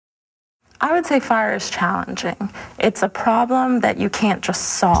I would say fire is challenging. It's a problem that you can't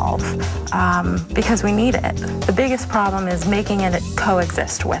just solve because we need it. The biggest problem is making it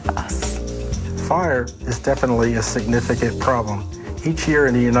coexist with us. Fire is definitely a significant problem. Each year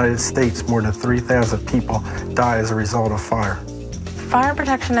in the United States, more than 3,000 people die as a result of fire. Fire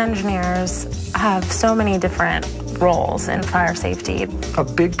protection engineers have so many different roles in fire safety. A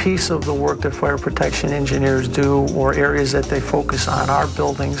big piece of the work that fire protection engineers do, or areas that they focus on, are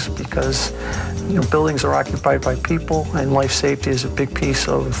buildings, because buildings are occupied by people, and life safety is a big piece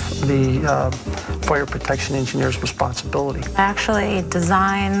of the fire protection engineer's responsibility. I actually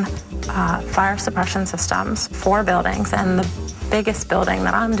design fire suppression systems for buildings, and the biggest building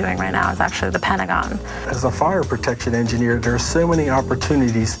that I'm doing right now is actually the Pentagon. As a fire protection engineer, there are so many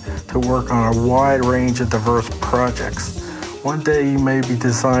opportunities to work on a wide range of diverse projects. One day you may be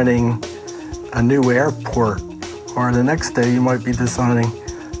designing a new airport, or the next day you might be designing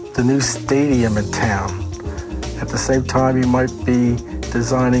the new stadium in town. At the same time, you might be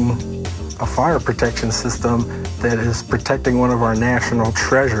designing a fire protection system that is protecting one of our national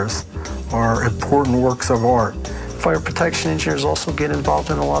treasures or important works of art. Fire protection engineers also get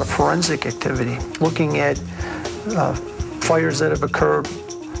involved in a lot of forensic activity, looking at fires that have occurred.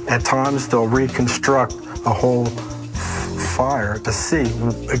 At times, they'll reconstruct a whole fire to see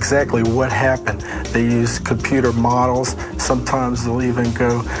exactly what happened. They use computer models. Sometimes they'll even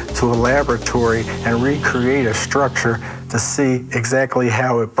go to a laboratory and recreate a structure to see exactly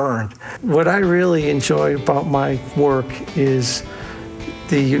how it burned. What I really enjoy about my work is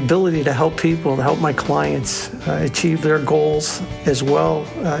the ability to help people, to help my clients achieve their goals as well.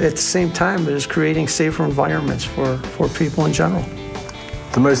 At the same time, it is creating safer environments for people in general.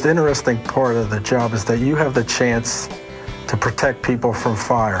 The most interesting part of the job is that you have the chance to protect people from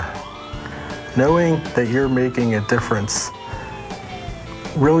fire. Knowing that you're making a difference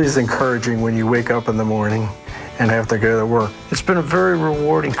really is encouraging when you wake up in the morning and have to go to work. It's been a very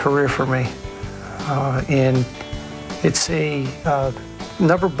rewarding career for me, and it's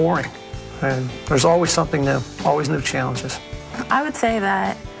never boring, and there's always something new, always new challenges. I would say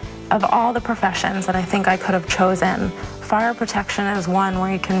that of all the professions that I think I could have chosen, fire protection is one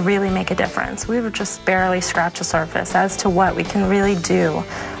where you can really make a difference. We would just barely scratch the surface as to what we can really do,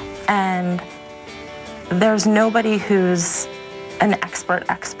 and there's nobody who's an expert,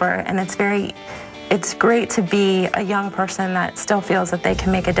 and it's great to be a young person that still feels that they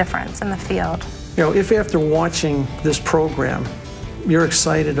can make a difference in the field. If after watching this program, you're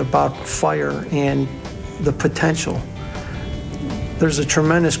excited about fire and the potential, there's a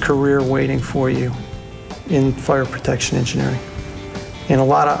tremendous career waiting for you in fire protection engineering, and a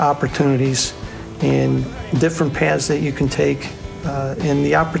lot of opportunities and different paths that you can take, and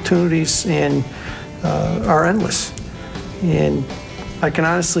the opportunities are endless. And I can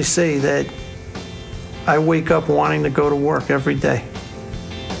honestly say that I wake up wanting to go to work every day.